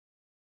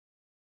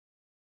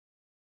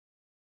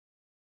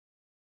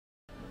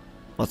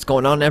What's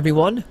going on,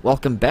 everyone?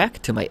 Welcome back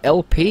to my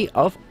LP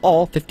of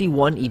all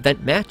 51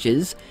 event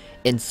matches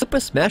in Super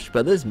Smash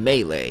Bros.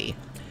 Melee.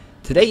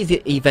 Today's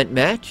event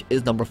match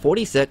is number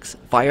 46,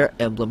 Fire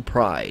Emblem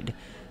Pride.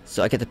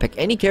 So I get to pick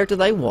any character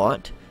that I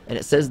want, and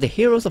it says the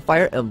heroes of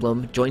Fire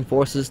Emblem join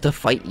forces to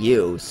fight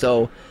you.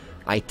 So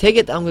I take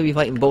it that I'm going to be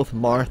fighting both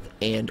Marth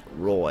and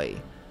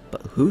Roy.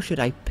 But who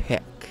should I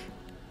pick?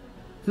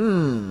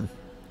 I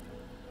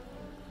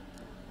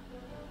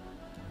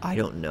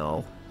don't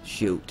know.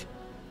 Shoot.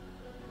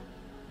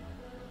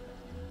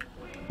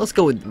 Let's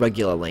go with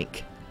regular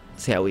Link.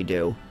 See how we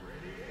do.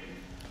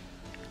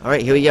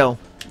 Alright, here we go.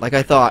 Like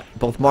I thought,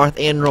 both Marth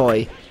and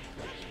Roy.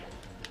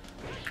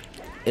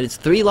 It's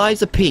 3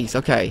 lives apiece,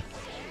 okay.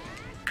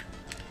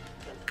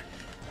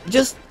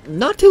 Just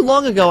not too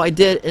long ago I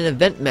did an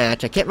event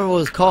match. I can't remember what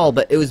it was called,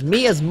 but it was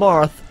me as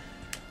Marth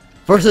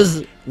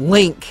versus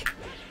Link.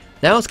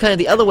 Now it's kind of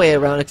the other way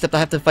around, except I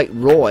have to fight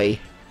Roy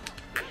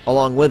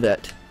along with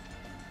it.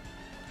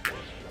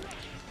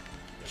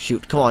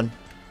 Shoot, come on.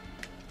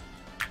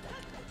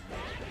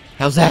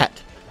 How's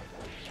that?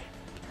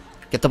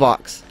 Get the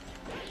box.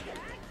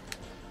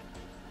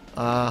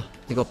 To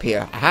go up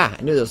here. Aha!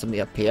 I knew there was something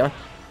up here.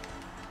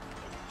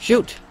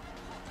 Shoot!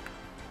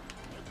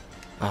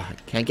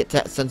 Can't get to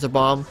that sensor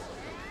bomb.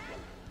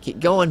 Keep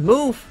going.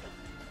 Move!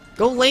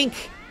 Go, Link!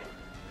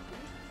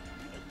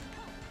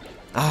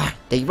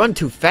 They run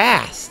too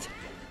fast.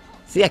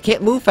 See, I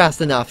can't move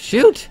fast enough.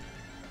 Shoot!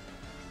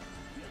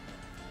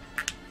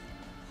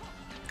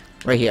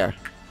 Right here.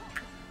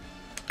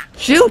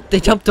 Shoot! They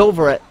jumped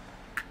over it.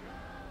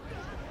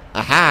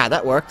 Aha!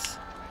 That works.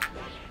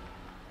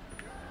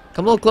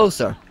 Come a little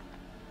closer.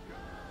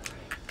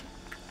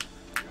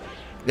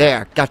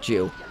 There, got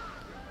you.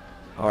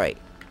 Alright.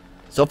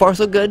 So far,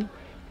 so good.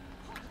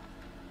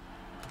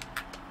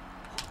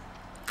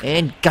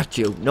 And got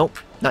you. Nope,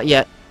 not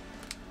yet.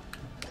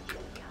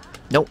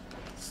 Nope.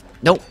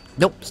 Nope.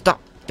 Nope.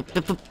 Stop.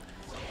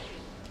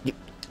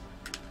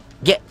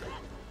 Get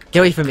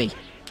away from me.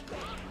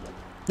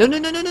 No, no,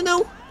 no, no, no,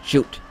 no.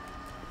 Shoot.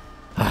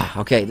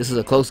 Okay, this is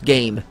a close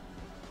game.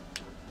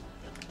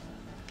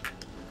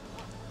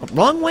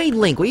 Wrong way,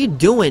 Link. What are you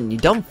doing, you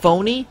dumb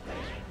phony?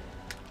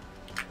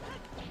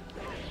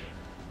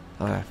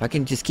 If I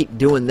can just keep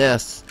doing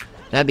this,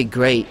 that'd be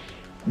great.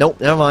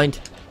 Nope, never mind.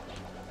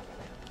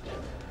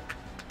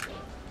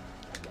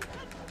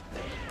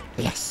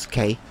 Yes,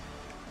 okay.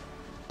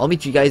 I'll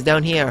meet you guys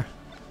down here.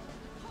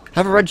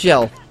 Have a red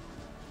shell.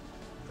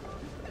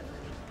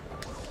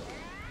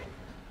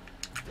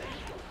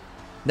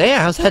 There,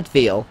 how's that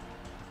feel?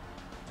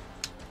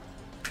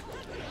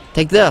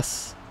 Take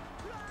this.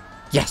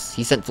 Yes,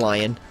 he sent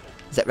flying.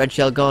 Is that red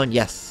shell gone?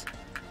 Yes.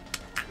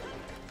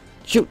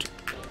 Shoot!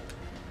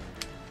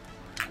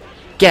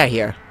 Get out of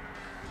here.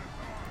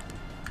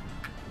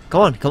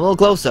 Come on, come a little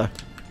closer.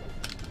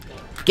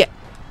 Get.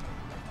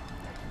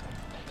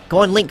 Come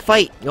on, Link,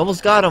 fight. You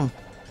almost got him.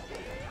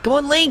 Come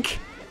on, Link.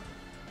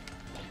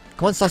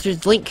 Come on,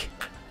 Sausage Link.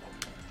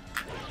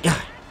 Yeah.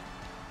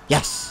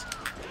 Yes.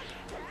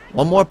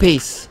 One more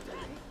piece.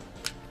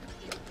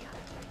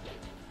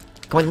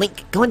 Come on,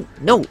 Link. Come on.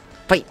 No.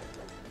 Fight.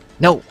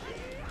 No.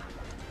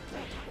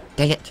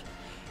 Dang it.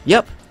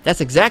 Yep,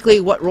 that's exactly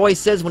what Roy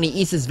says when he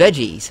eats his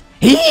veggies.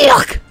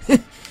 Yuck!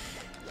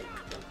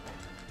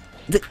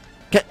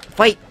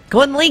 Fight. Come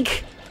on,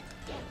 Link.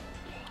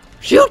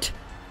 Shoot.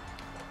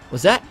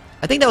 Was that?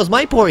 I think that was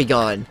my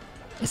Porygon.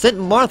 I sent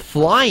Marth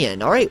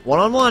flying. Alright,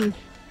 one-on-one.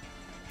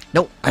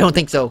 Nope, I don't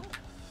think so.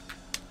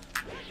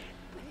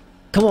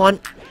 Come on.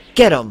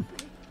 Get him.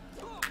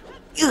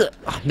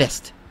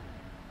 Missed.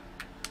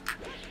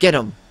 Get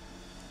him.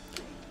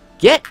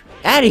 Get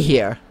out of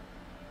here.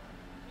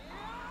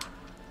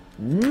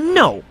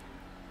 No.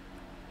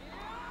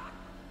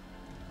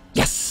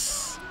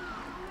 Yes.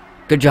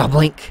 Good job,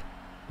 Link.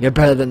 You're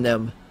better than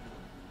them.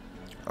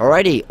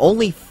 Alrighty,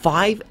 only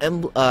 5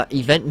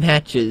 event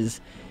matches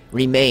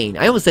remain.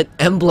 I almost said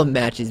emblem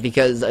matches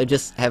because I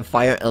just have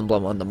Fire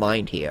Emblem on the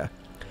mind here.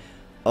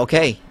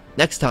 Okay,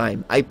 next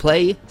time I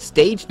play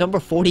stage number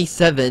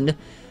 47,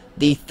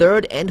 the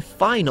third and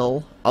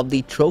final of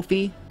the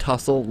Trophy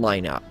Tussle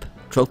lineup.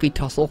 Trophy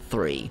Tussle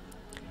 3.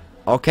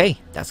 Okay,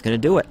 that's gonna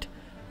do it.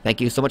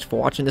 Thank you so much for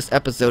watching this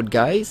episode,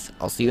 guys.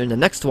 I'll see you in the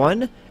next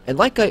one, and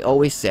like I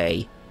always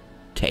say,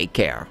 take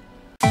care.